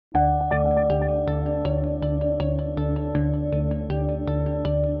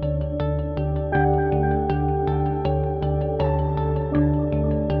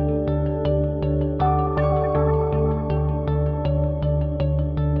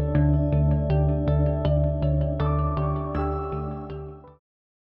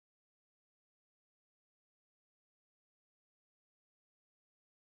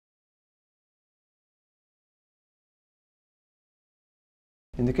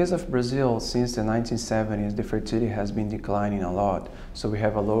In the case of Brazil, since the 1970s, the fertility has been declining a lot. So we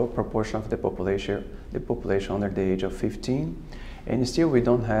have a lower proportion of the population under the age of 15. And still we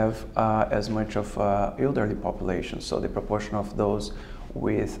don't have as much of elderly population. So the proportion of those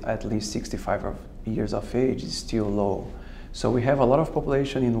with at least 65 years of age is still low. So we have a lot of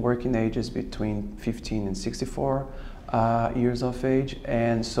population in working ages between 15 and 64 years of age,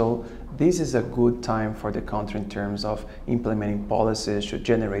 and so this is a good time for the country in terms of implementing policies to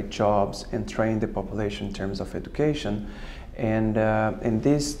generate jobs and train the population in terms of education. And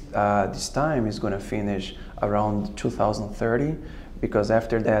this time is going to finish around 2030, because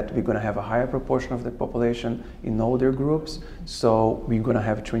after that we're going to have a higher proportion of the population in older groups, so we're going to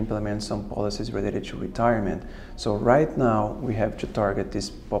have to implement some policies related to retirement. So right now we have to target this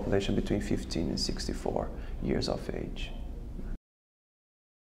population between 15 and 64 years of age.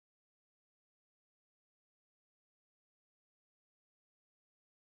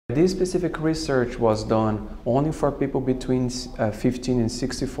 This specific research was done only for people between 15 and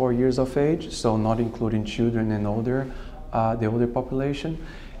 64 years of age, so not including children and the older population.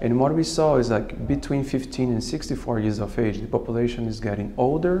 And what we saw is like between 15 and 64 years of age, the population is getting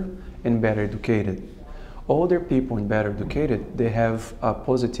older and better educated. Older people and better educated, they have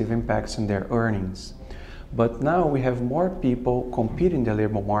positive impacts on their earnings. But now we have more people competing in the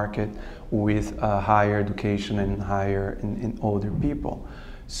labor market with higher education and older people.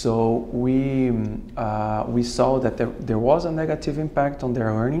 So we saw that there was a negative impact on their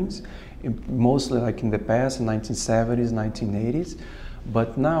earnings, mostly like in the past, 1970s, 1980s.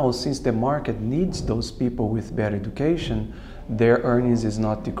 But now, since the market needs those people with better education, their earnings is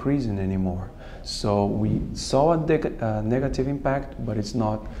not decreasing anymore. So we saw a negative impact, but it's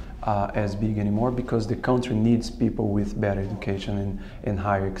not as big anymore, because the country needs people with better education and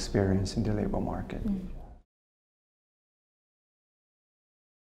higher experience in the labor market.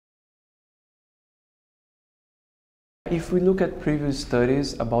 If we look at previous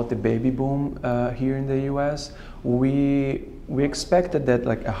studies about the baby boom here in the US, we expected that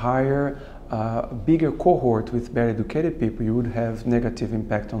like a higher, bigger cohort with better educated people, you would have negative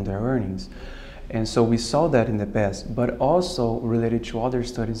impact on their earnings. And so we saw that in the past, but also related to other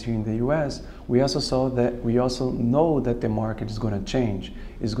studies here in the US, we also know that the market is going to change.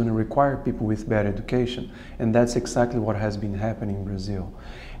 It's going to require people with better education. And that's exactly what has been happening in Brazil.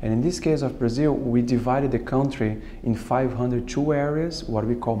 And in this case of Brazil, we divided the country in 502 areas, what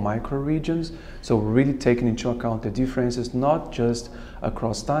we call micro-regions. So really taking into account the differences, not just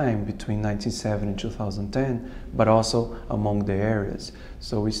across time between 1970 and 2010, but also among the areas.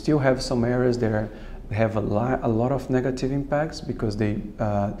 So we still have some areas that have a lot of negative impacts because they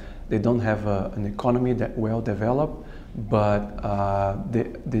don't have an economy that well developed, but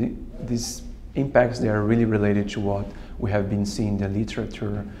these impacts, they are really related to what we have been seeing in the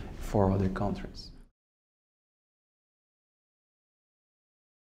literature for other countries.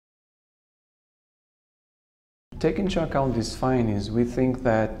 Taking into account these findings, we think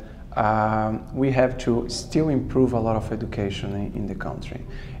that we have to still improve a lot of education in the country,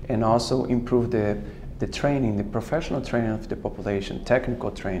 and also improve the training, the professional training of the population,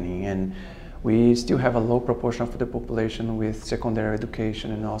 technical training. And we still have a low proportion of the population with secondary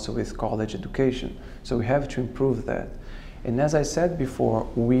education and also with college education. So we have to improve that. And as I said before,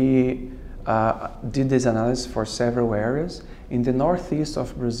 we did this analysis for several areas. In the northeast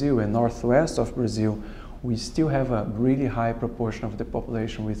of Brazil and northwest of Brazil, we still have a really high proportion of the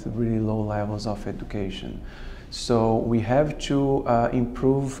population with really low levels of education. So we have to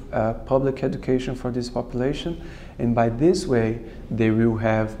improve public education for this population, and by this way,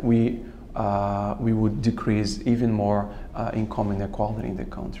 we would decrease even more income inequality in the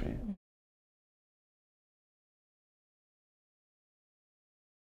country.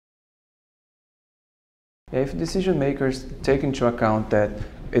 If decision makers take into account that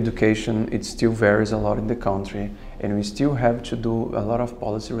education, it still varies a lot in the country, and we still have to do a lot of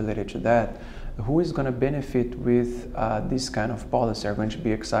policy related to that, who is going to benefit with this kind of policy are going to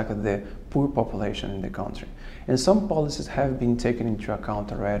be exactly the poor population in the country. And some policies have been taken into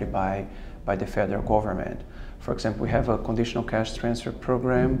account already by the federal government. For example, we have a conditional cash transfer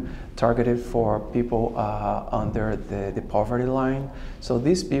program targeted for people under the poverty line. So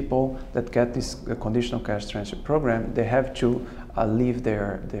these people that get this conditional cash transfer program, they have to leave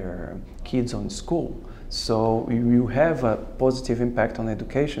their kids on school. So you have a positive impact on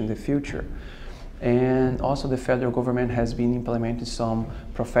education in the future. And also the federal government has been implementing some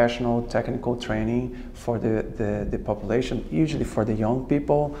professional technical training for the population, usually for the young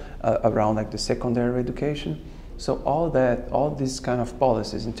people around like the secondary education. So all these kind of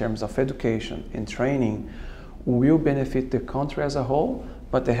policies in terms of education and training will benefit the country as a whole,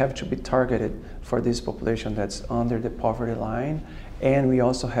 but they have to be targeted for this population that's under the poverty line. And we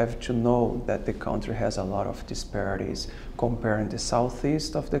also have to know that the country has a lot of disparities comparing the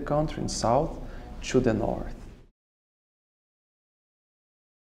southeast of the country in south to the north.